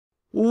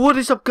What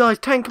is up, guys?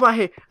 TankMatt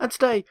here, and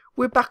today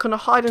we're back on a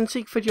hide and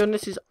seek video, and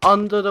this is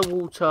under the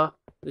water.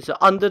 This is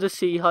under the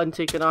sea hide and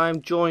seek, and I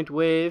am joined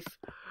with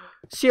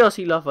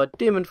CRC Lover,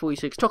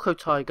 Demon46, Taco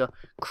Tiger,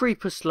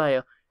 Creeper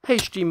Slayer,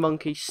 HD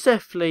Monkey,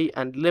 Seth Lee,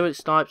 and Limit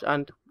Snipes.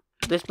 And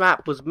this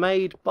map was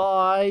made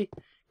by.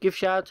 Give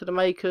shout out to the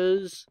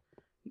makers.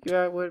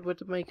 Yeah, where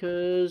the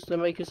makers? The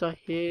makers are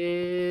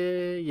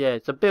here. Yeah,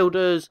 it's the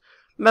builders.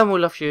 Memo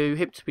loves you.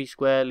 Hip to be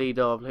square.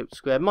 Leader of Hip to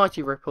Square.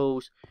 Mighty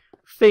Ripples.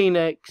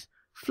 Phoenix.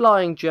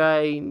 Flying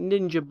J,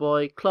 Ninja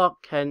Boy,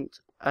 Clark Kent,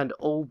 and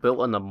all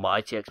built on the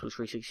mighty Xbox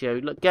 360.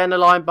 Look, get in the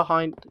line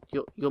behind.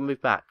 You'll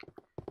move back.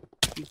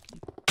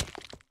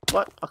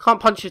 What? I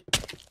can't punch it.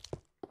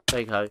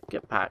 There you go.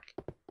 Get back.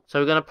 So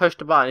we're gonna push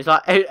the button. It's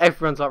like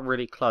everyone's like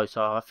really close.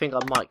 So I think I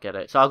might get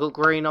it. So I got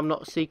green. I'm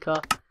not a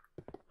seeker.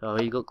 Oh,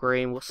 you got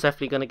green. What's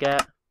Seth Lee gonna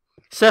get?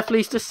 Seth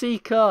Lee's the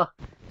seeker.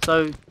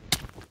 So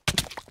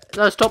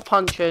no, stop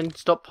punching.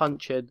 Stop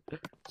punching.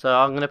 So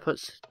I'm gonna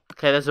put.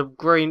 Okay, there's a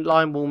green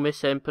line wall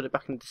missing. Put it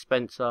back in the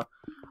dispenser.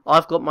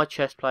 I've got my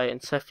chest plate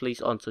and Seth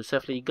Lee's on. So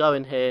Seth Lee, go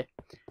in here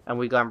and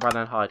we go and run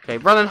and hide. Okay,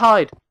 run and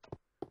hide.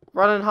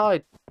 Run and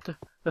hide.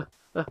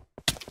 I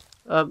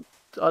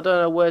don't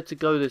know where to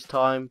go this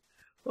time.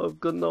 I've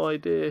got no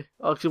idea.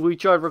 Actually, we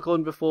tried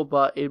recording before,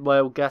 but my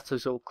Elgato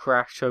sort of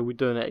crashed, so we're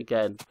doing it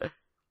again.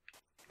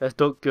 That's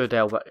not good,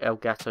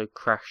 Elgato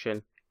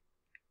crashing.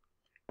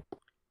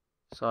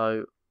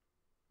 So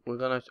I'm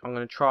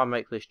gonna try and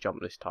make this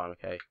jump this time.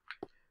 Okay.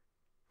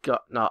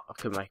 No, I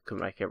couldn't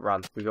make it.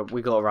 Run. We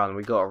gotta run.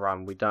 We gotta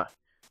run. We don't.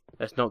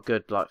 It's not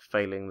good, like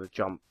failing the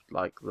jump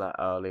like that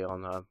early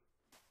on.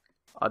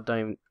 I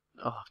don't.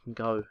 Oh, I can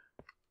go.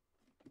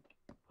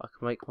 I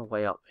can make my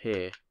way up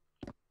here.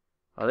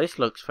 Oh, this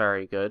looks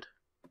very good.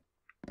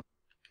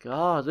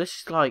 God,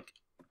 this is like.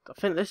 I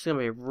think this is gonna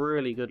be a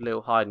really good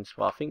little hiding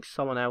spot. I think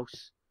someone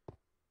else,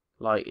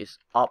 like, is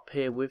up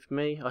here with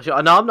me. No,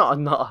 I'm not.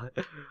 I'm not.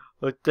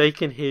 They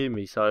can hear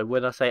me. So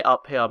when I say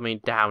up here, I mean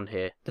down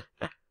here.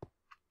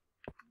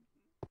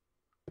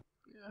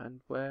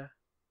 And where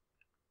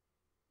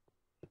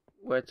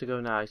to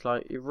go now? It's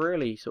like you're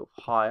really sort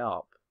of high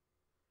up.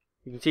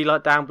 You can see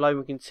like down below.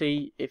 We can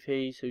see if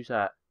who's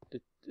that?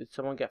 Did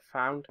someone get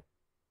found?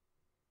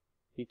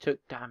 He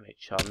took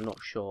damage, so I'm not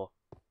sure.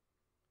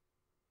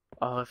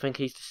 Oh, I think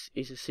he's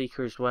a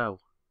seeker as well.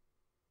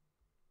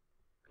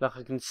 Look,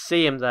 I can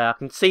see him there. I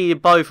can see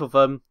both of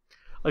them.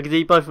 I can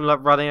see both of them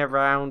like running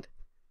around.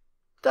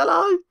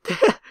 Hello.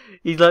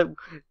 he's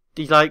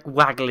like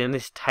waggling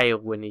his tail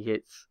when he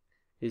hits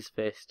his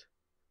fist.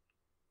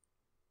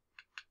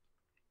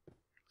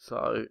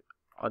 So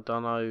I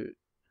don't know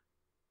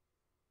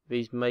if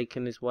he's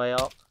making his way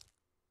up.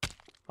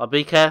 I'll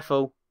be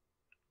careful.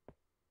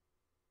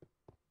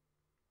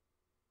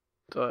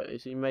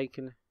 Is he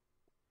making?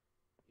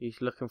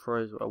 He's looking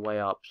for a way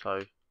up.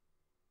 So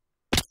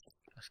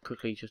let's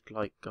quickly just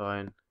like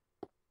go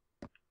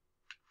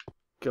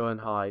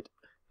and hide.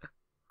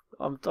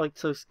 I'm like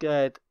so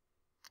scared.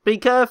 Be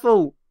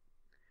careful.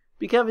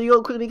 Be careful, you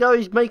gotta quickly go.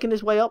 He's making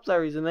his way up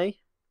there, isn't he? Is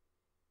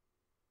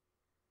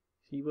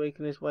he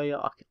making his way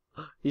up?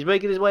 He's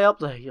making his way up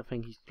there. I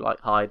think he's like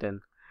hiding.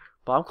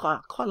 But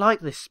I'm quite like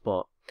this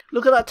spot.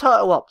 Look at that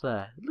turtle up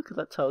there. Look at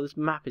that turtle. This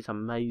map is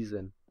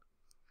amazing.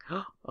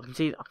 I can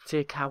see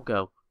a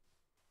cowgirl.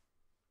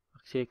 I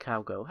can see a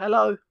cowgirl.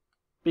 Hello.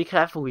 Be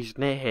careful, he's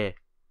near here.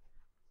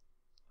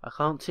 I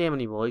can't see him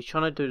anymore. He's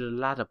trying to do the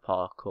ladder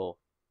parkour.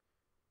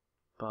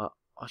 But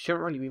I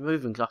shouldn't really be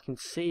moving because I can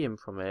see him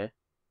from here.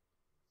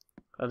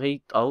 And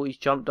he's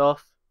jumped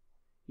off.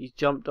 He's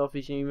jumped off.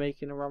 Is he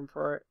making a run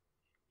for it?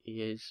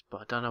 He is,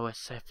 but I don't know where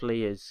Seth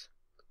Lee is.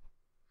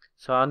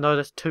 So I know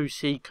there's two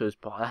seekers,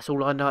 but that's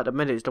all I know at the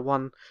minute. Is the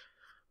one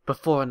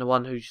before and the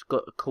one who's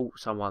got caught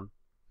someone.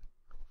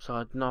 So I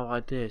had no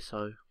idea.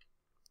 So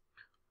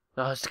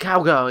it's the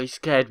cowgirl. He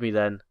scared me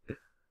then.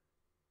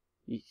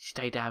 You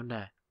stay down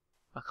there.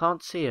 I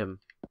can't see him.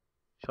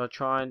 Shall I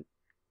try and?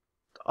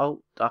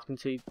 Oh, I can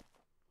see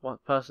one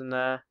person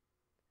there.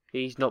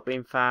 He's not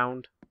being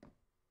found.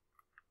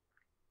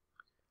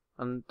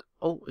 And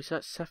oh, is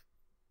that Seth?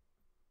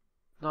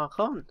 No, I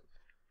can't.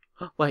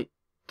 Wait,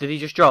 did he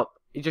just drop?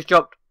 He just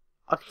dropped.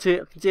 I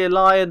can see a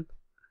lion.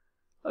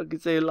 I can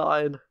see a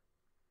lion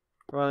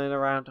running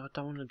around. I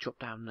don't want to drop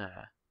down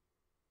there.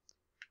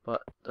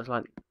 But there's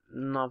like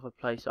another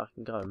place I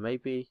can go.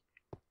 Maybe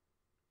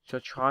should I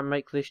try and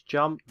make this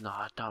jump? No,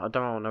 I don't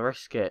want to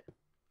risk it.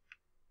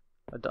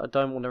 I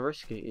don't want to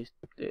risk it.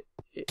 It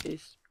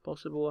is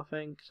possible, I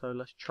think. So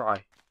let's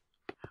try.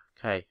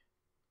 Okay.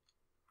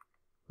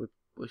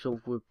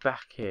 We're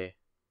back here.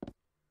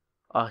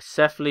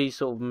 Seth Lee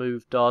sort of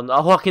moved on.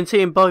 Oh, I can see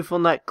them both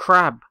on that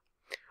crab.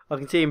 I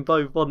can see them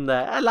both on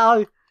there.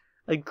 Hello!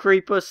 And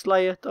Creeper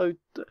Slayer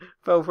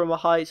fell from a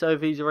height, so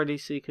if he's already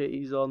secret,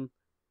 he's on.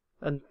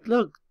 And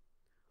look!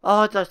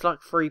 Oh, that's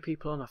like 3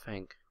 people on, I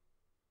think.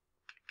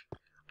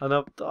 And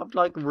I'm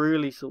like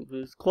really sort of,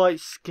 it's quite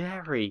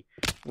scary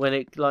when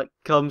it like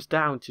comes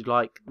down to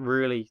like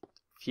really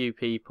few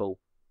people.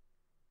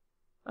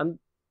 And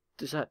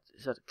is that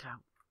a cow?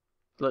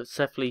 look,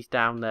 Cephaly's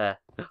down there.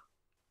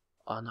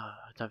 Oh no,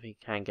 I don't think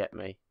he can get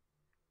me.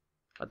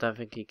 I don't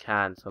think he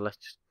can, so let's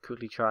just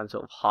quickly try and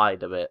sort of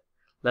hide a bit.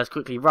 Let's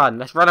quickly run.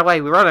 Let's run away.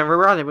 We're running. We're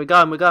running. We're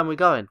going. We're going. We're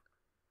going.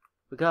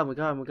 We're going. We're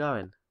going. We're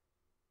going.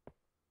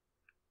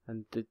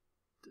 And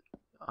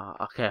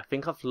okay, I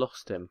think I've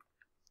lost him.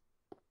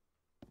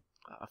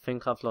 I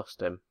think I've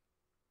lost him.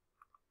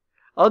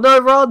 Oh no!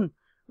 Run!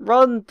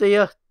 Run!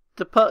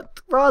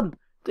 Run!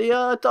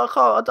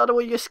 I don't know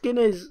where your skin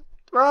is.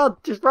 Run!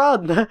 Just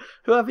run!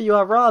 Whoever you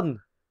are, run!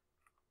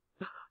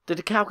 Did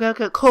the cowgirl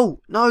get caught?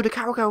 No, the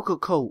cowgirl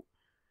got caught.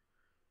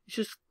 It's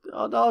just,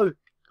 oh no.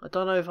 I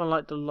don't know if I'm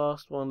like the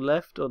last one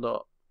left or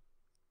not.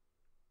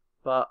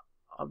 But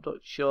I'm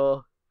not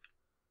sure.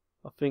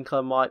 I think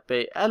I might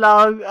be.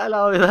 Hello!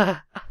 Hello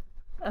there!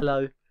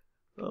 Hello.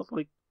 Oh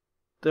my,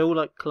 they're all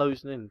like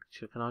closing in.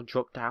 Can I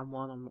drop down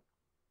one?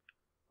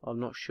 I'm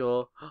not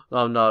sure.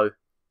 Oh no.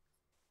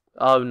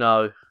 Oh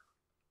no.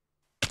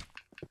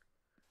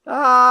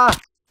 Ah!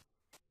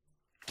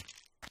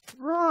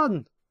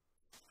 Run!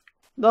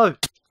 No!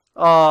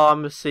 Oh,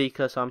 I'm a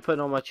seeker, so I'm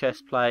putting on my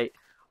chest plate.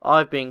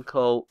 I've been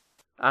caught.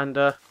 And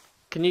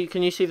can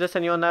you see if there's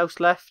anyone else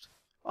left?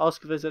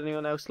 Ask if there's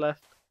anyone else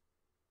left.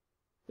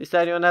 Is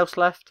there anyone else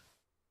left?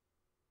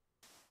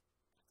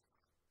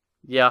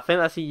 Yeah, I think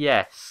that's a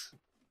yes.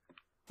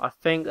 I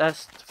think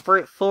there's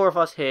four of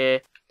us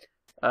here.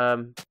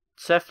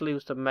 Cephaly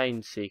was the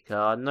main seeker.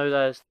 I know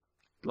there's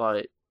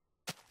like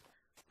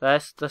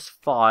there's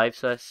 5,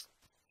 so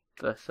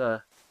there's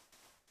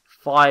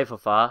 5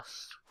 of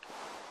us.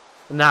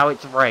 Now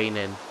it's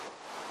raining.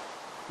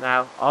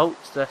 Now, oh,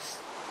 there's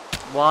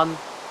 1.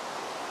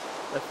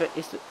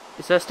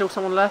 Is there still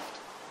someone left?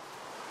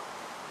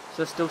 Is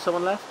there still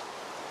someone left?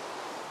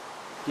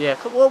 Yeah.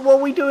 What are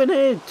we doing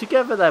here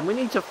together then? We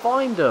need to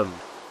find them.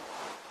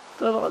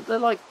 They're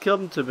like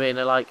come to me and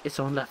they're like, is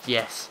someone left?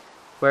 Yes.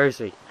 Where is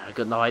he? I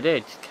got no idea.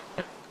 Just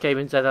came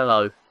and said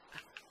hello.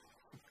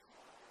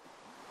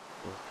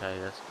 Okay,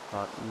 that's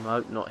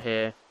nope, not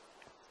here.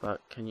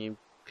 But can you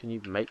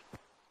make?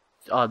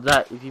 Oh,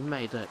 that if you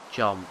made that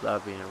jump, that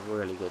would be in a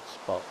really good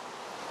spot.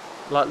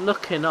 Like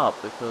looking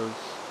up because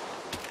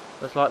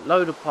there's like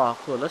load of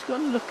parkour. Let's go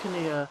and look in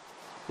the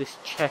this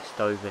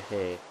chest over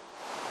here,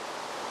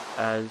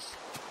 as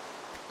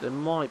there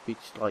might be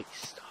just like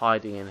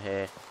hiding in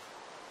here.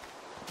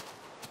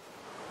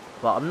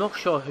 But I'm not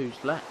sure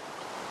who's left.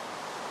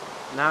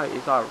 Now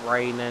it's like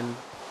raining.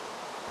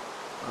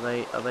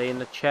 Are they in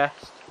the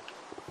chest?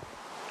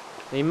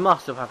 They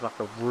must have had like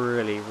a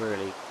really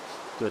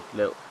good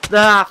little.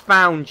 Ah, I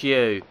found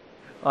you!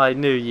 I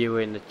knew you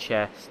were in the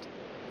chest.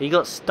 He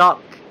got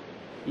stuck.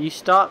 Are you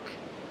stuck?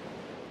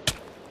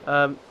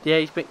 Yeah,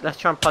 he's been. Let's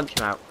try and punch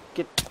him out.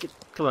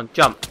 Come on,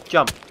 jump.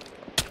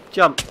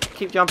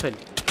 Keep jumping.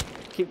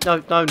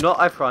 No,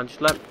 not everyone.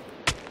 Just let.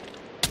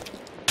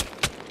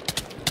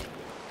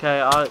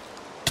 Okay,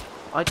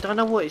 I don't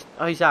know what it's.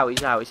 Oh, he's out.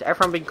 Is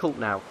everyone been caught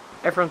now?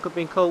 Everyone could have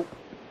been caught.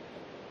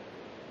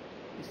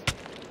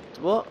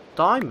 What?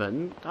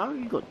 Diamond? Oh,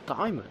 you got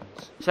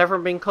diamonds. Has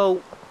everyone been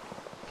caught?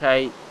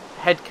 Okay,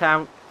 head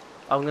count.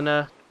 I'm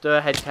gonna do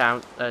a head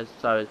count.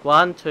 So it's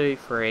 1, 2,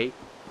 3,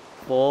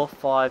 4,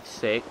 5,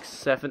 6,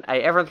 7,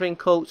 8. Everyone's been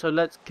caught, so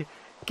let's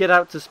get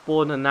out to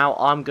spawn, and now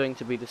I'm going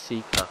to be the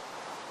seeker.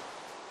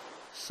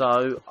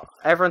 So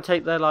everyone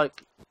take their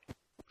like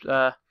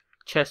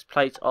chest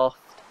plates off,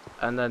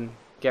 and then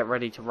get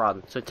ready to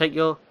run. So take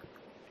your.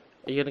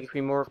 Are you gonna give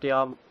me more of the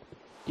arm?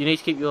 You need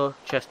to keep your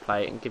chest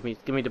plate and give me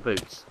the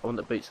boots. I want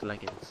the boots and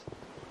leggings.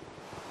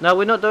 No,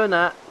 we're not doing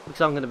that because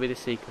I'm going to be the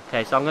seeker.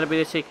 Okay, so I'm going to be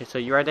the seeker. So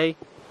you ready?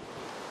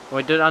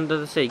 We're doing it under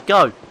the sea.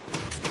 Go!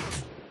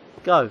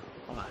 Go!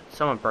 Oh,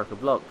 someone broke a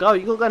block. Go!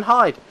 You got to go and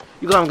hide.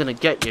 I'm going to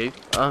get you.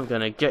 I'm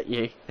going to get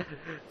you.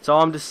 So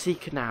I'm the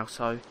seeker now.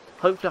 So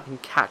hopefully I can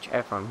catch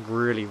everyone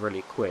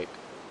really quick.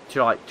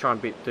 To like try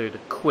and do the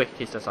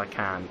quickest as I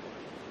can.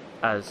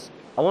 As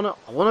I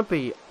wanna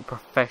be a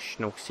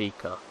professional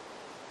seeker.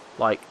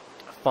 Like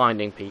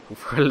finding people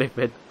for a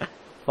living,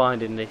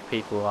 finding these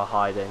people who are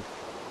hiding.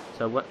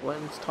 So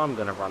when's time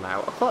gonna run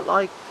out? I quite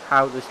like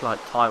how this like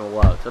timer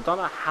works. I don't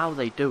know how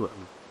they do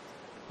them,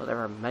 but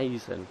they're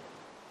amazing.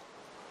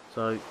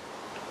 So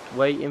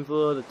waiting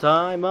for the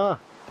timer.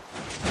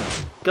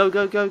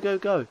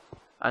 Go!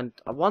 And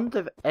I wonder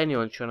if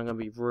anyone's trying to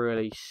be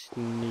really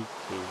sneaky.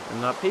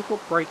 And like people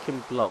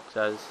breaking blocks,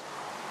 as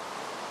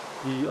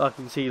I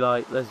can see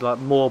like there's like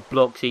more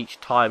blocks each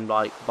time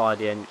like by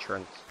the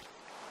entrance.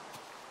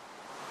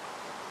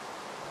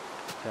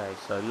 Okay,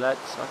 so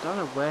let's. I don't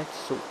know where to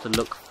sort to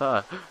look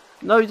first.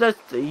 No, he's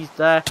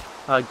there.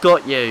 I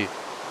got you,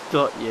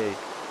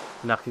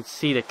 and I can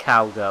see the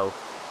cowgirl.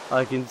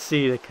 I can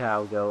see the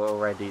cowgirl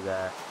already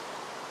there.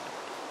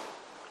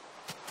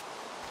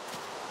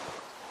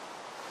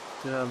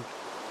 I'm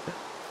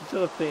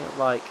sort of think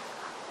like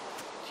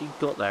she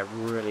got there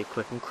really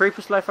quick. And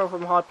Creeper Slay fell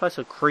from a high place,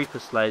 so Creeper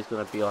Slay is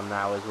going to be on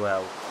now as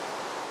well.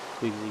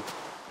 Because he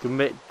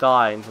commit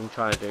dying from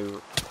trying to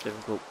do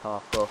difficult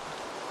parkour.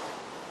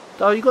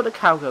 Oh, you got the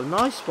cowgirl.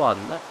 Nice one.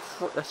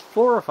 That's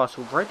 4 of us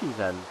already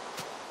then.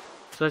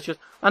 So let's just...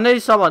 And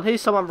here's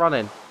someone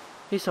running.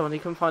 Here's someone, he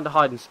can find a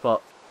hiding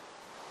spot.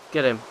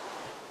 Get him.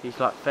 He's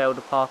like failed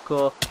the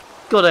parkour.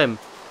 Got him.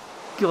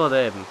 Got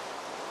him.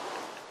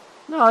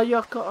 No,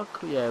 you got...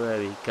 Yeah, there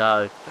we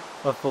go.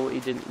 I thought he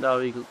didn't know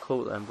he got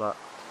caught then, but...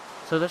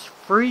 So there's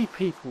 3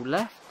 people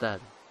left then.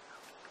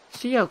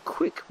 See how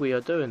quick we are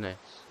doing this.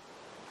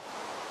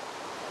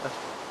 That's...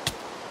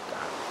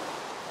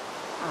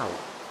 Ow.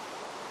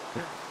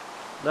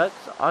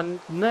 I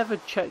never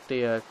checked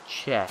the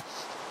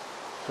chest.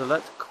 So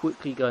let's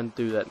quickly go and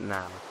do that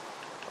now.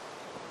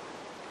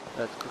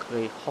 Let's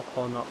quickly hop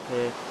on up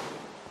here.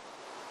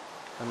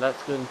 And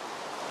let's go and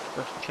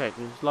just check.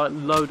 There's like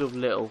load of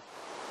little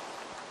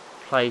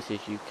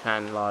places you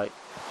can like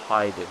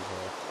hide in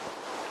here.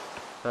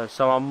 So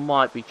someone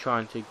might be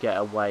trying to get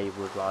away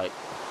with like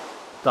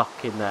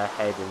ducking their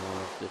head in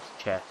one of this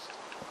chest.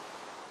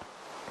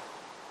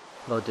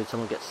 Or did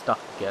someone get stuck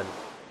again?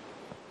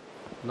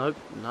 Nope,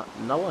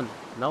 no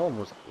one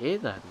was here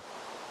then.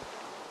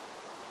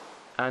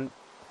 And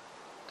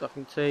I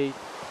can see,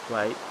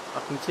 wait,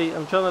 I can see,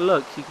 I'm trying to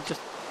look, you can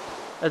just,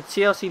 at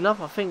TLC Love,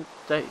 I think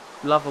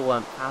Lover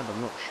weren't found,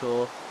 I'm not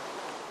sure.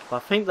 But I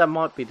think that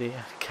might be the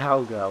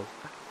cowgirl.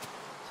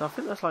 So I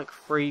think there's like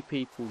 3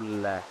 people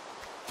left.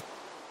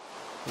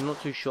 I'm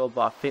not too sure,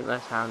 but I think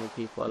that's how many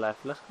people are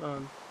left. Let's go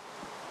on.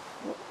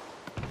 What?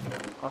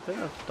 I think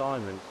there's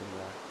diamonds in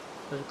there.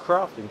 There's a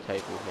crafting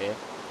table here.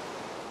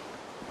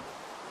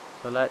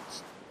 So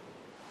let's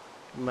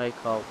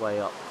make our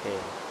way up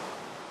here.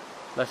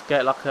 Let's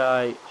get like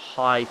a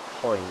high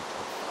point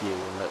of view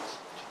and let's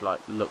just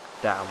like look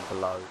down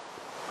below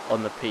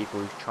on the people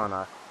who's trying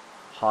to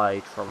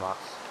hide from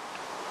us.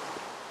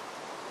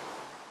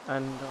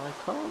 And I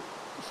can't,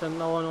 so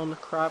no one on the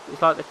crab.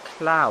 It's like the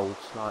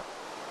clouds, like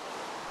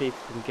people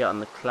can get on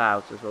the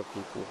clouds as well,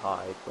 people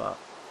hide, but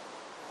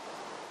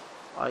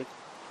I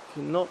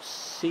cannot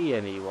see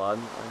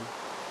anyone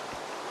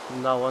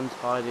and no one's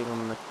hiding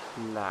on the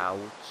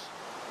clouds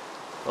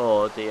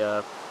or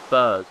the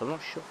birds. I'm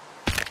not sure.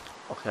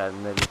 Okay, I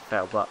nearly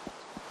fell, but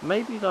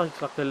maybe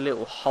like a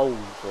little holes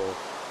or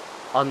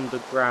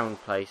underground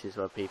places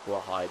where people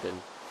are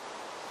hiding.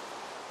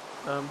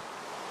 Got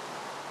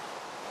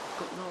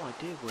no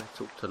idea where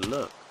to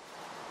look.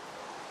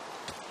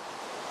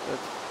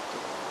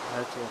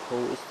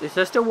 Is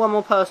there still one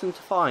more person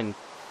to find?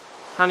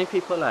 How many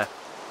people are left?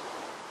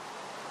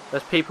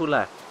 There's people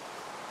left.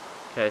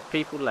 Okay, there's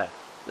people left.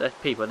 There's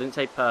people, I didn't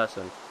say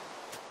person.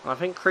 I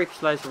think Creeper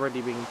Slayer's already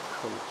been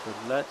caught, so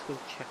let's go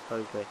check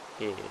over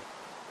here.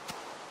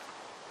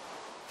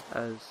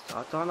 As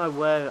I don't know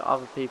where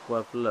other people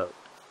have looked.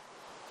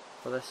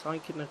 But there's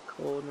something in the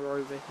corner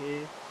over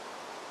here.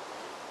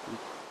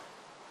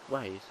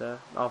 Wait, is there?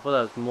 Oh, I thought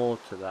there was more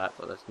to that,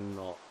 but there's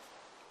not.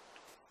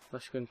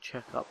 Let's go and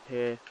check up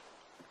here.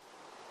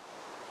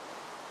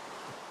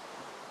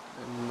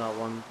 And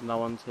no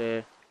one's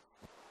here.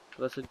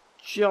 There's a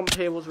jump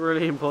here was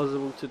really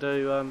impossible to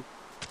do.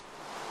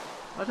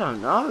 I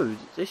don't know.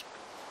 I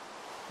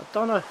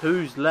don't know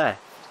who's left.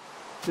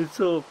 It's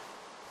sort of,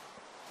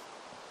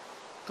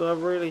 I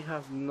really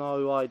have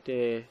no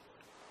idea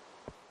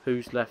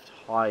who's left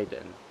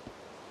hiding.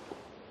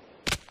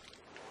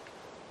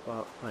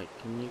 But wait,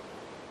 can you?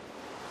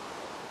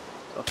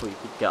 I thought you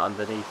could get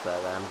underneath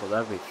there then, but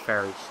that'd be a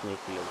very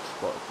sneaky little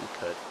spot if you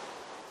could.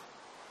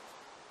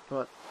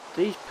 But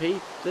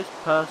this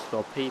person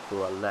or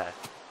people are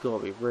left.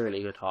 Gotta be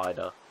really good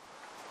hider.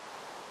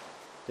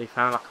 They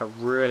found like a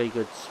really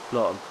good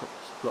spot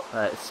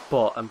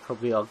and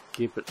probably are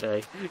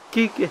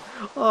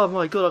oh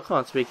my god, I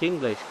can't speak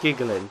English.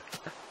 Giggling.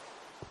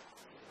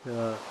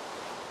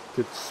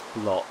 Good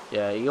spot.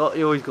 Yeah, you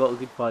always got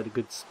to find a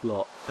good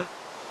spot.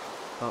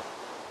 But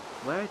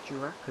where do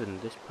you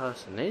reckon this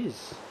person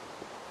is?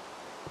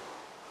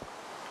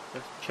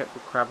 Let's check the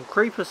crab and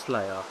Creeper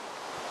Slayer.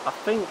 I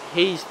think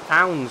he's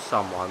found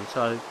someone.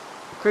 So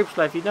Creeper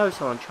Slayer, if you know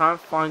someone, try and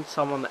find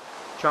someone.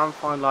 Try and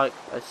find like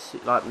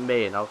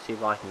me, and I'll see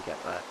if I can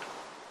get there.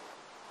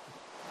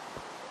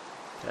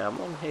 Yeah, I'm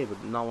on here,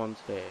 but no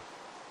one's here.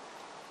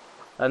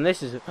 And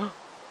this is.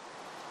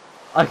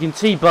 I can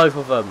see both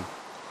of them.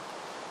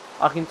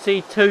 I can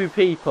see 2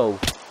 people.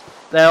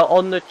 They're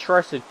on the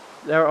treasure.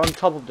 They're on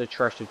top of the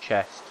treasure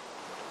chest.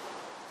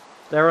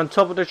 They're on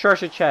top of the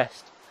treasure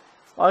chest.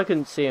 I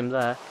couldn't see him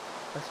there.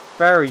 That's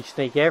very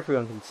sneaky.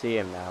 Everyone can see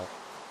him now.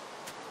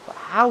 But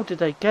how did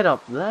they get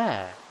up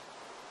there?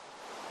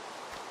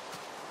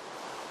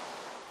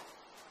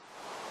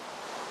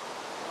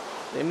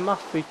 It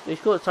must be.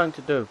 It's got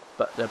something to do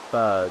with the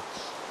birds.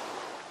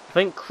 I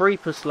think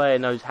Creeper Slayer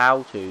knows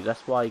how to.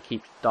 That's why he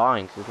keeps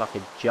dying. Cause it's like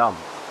a jump.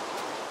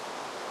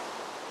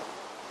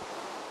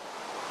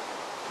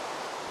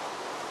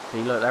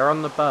 See, look, they're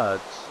on the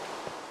birds.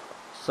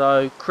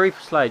 So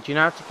Creeper Slayer, do you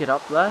know how to get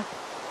up there?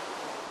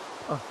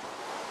 Oh,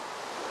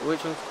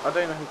 which one's? I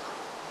don't know who.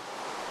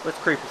 Where's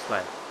Creeper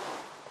Slayer?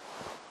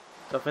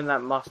 So I think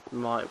that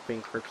might have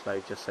been Creeper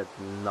Slayer. Just said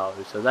no.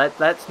 So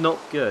that's not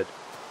good.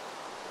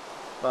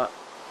 But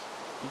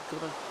you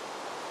gotta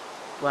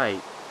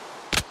wait.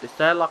 Is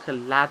there like a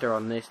ladder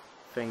on this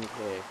thing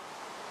here.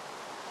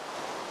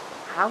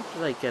 How do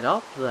they get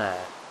up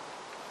there?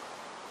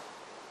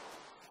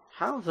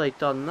 How have they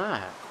done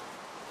that?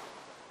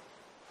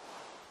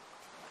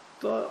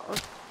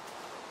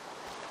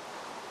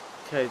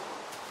 Okay.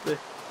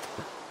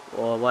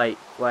 Oh,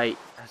 wait.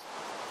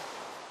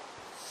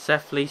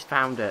 Seth Lee's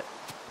found it.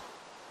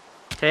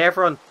 Okay,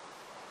 everyone.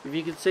 If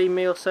you can see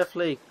me or Seth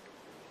Lee,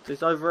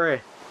 it's over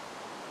here.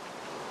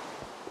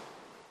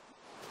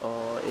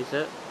 Or is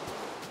it?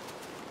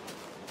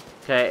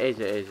 Okay, it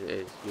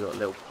is. You got a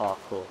little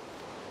parkour.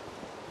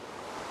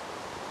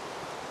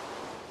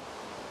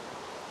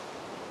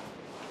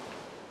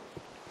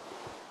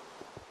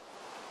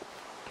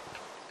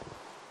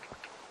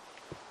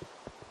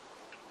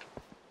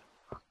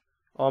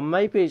 Or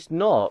maybe it's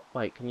not.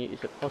 Wait,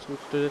 is it possible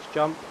to do this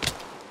jump?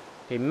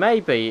 Okay,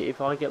 maybe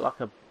if I get like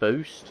a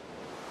boost.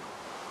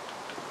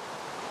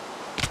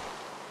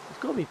 It's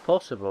gotta be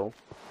possible.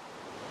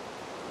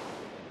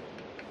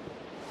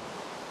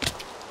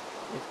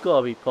 It's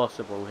gotta be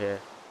possible here.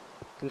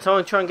 Can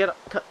someone try and get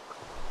up?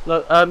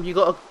 Look, you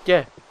gotta,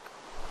 yeah.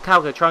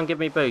 Calgo, try and give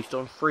me a boost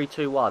on 3,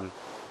 2, 1.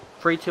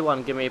 3, 2,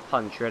 1, give me a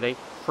punch, ready?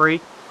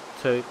 3,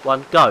 2,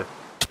 1, go!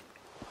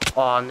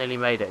 Oh, I nearly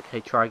made it.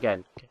 Okay, try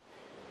again. Okay.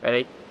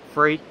 Ready?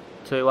 3,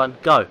 2, 1,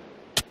 go!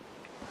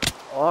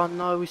 Oh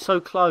no, we're so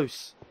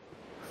close.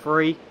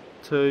 3,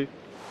 2,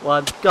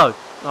 1, go!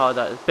 Oh,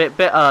 that's a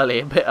bit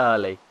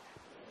early,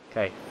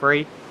 Okay,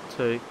 3,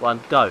 2, 1,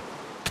 go!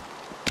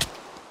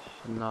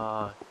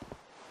 No,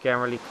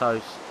 getting really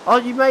close. Oh,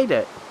 you made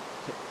it!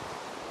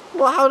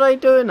 What? How are they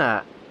doing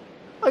that?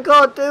 I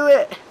can't do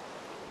it!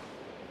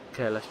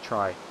 Okay, let's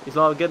try. It's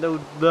like I'm getting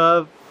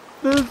the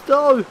nerves.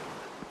 No!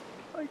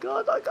 I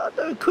can't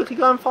do it. Quickly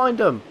go and find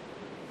them.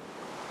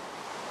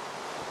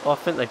 Oh, I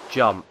think they've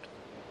jumped.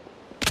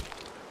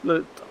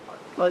 Look,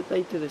 like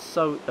they did it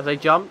so... Have they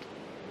jumped?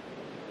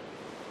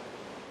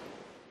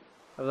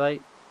 Have they...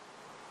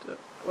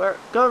 Where?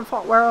 Go and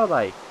find... Where are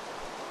they?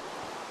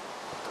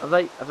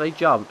 Have they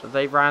jumped? Have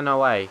they ran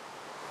away?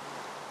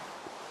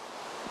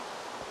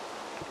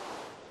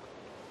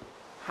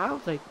 How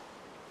have they...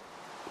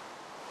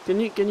 Can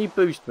you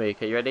boost me?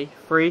 Okay, you ready?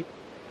 3,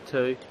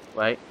 2...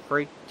 Wait.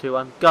 3, 2,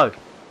 1, go!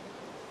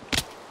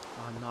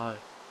 Oh no.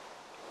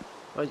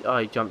 Oh,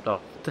 he jumped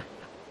off.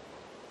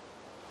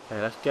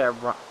 Okay, let's get a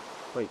run.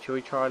 Wait, shall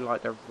we try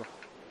like the...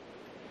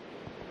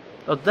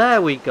 Oh, there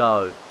we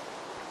go!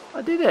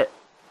 I did it!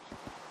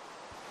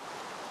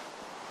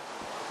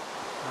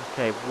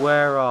 Okay,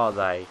 where are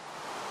they?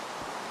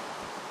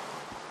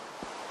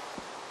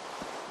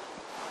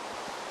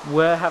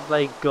 Where have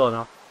they gone?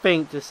 I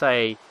think to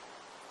say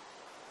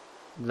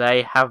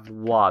they have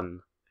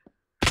won.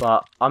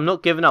 But I'm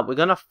not giving up. We're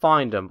going to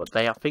find them, but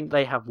I think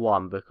they have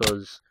won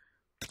because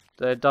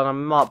they've done a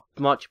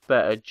much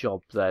better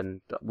job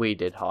than we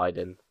did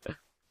hiding.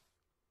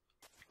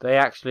 They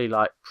actually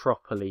like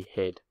properly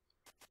hid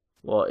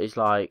what is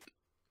like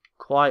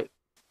quite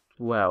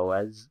well,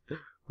 as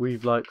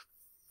we've like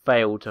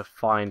failed to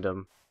find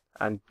them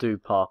and do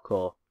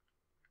parkour.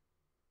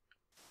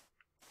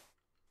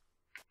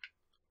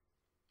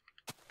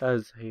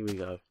 Here we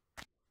go.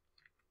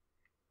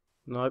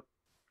 Nope.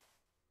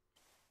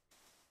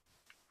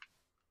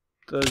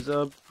 There's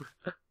a...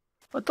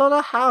 I don't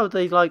know how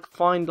they like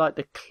find like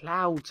the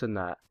clouds and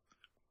that.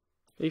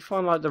 They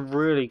find like the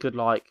really good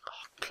like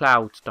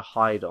clouds to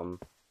hide on.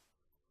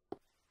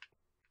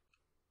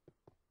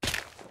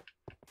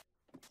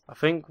 I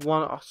think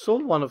I saw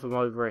one of them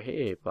over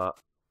here, but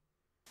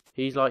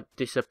he's like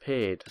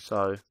disappeared.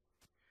 So,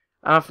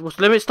 and was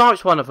Limit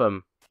Snipes one of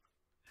them?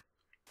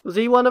 Was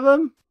he one of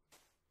them?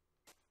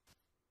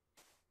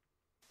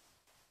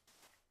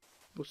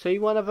 Was he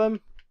one of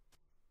them?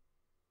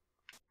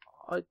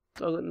 I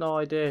got no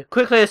idea.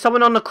 Quickly, there's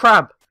someone on the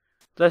crab.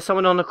 There's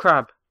someone on the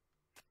crab.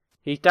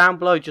 He's down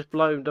below, just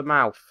below the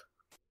mouth.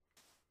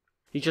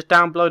 He's just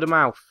down below the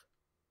mouth.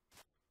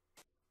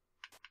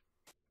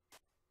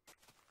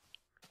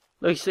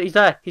 Look, he's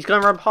there. He's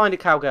going around behind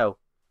it, cowgirl.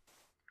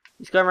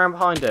 He's going around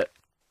behind it.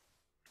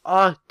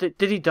 Oh, did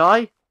he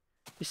die?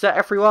 Is that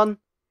everyone?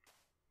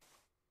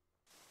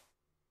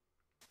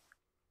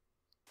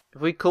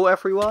 Have we caught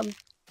everyone?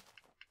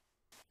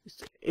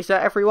 Is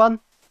that everyone?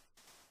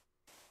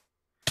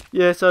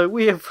 Yeah, so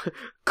we have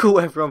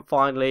caught everyone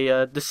finally.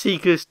 The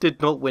Seekers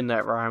did not win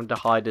that round, the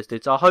Hiders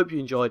did. So I hope you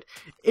enjoyed.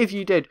 If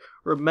you did,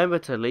 remember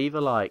to leave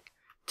a like.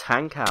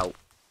 Tank out.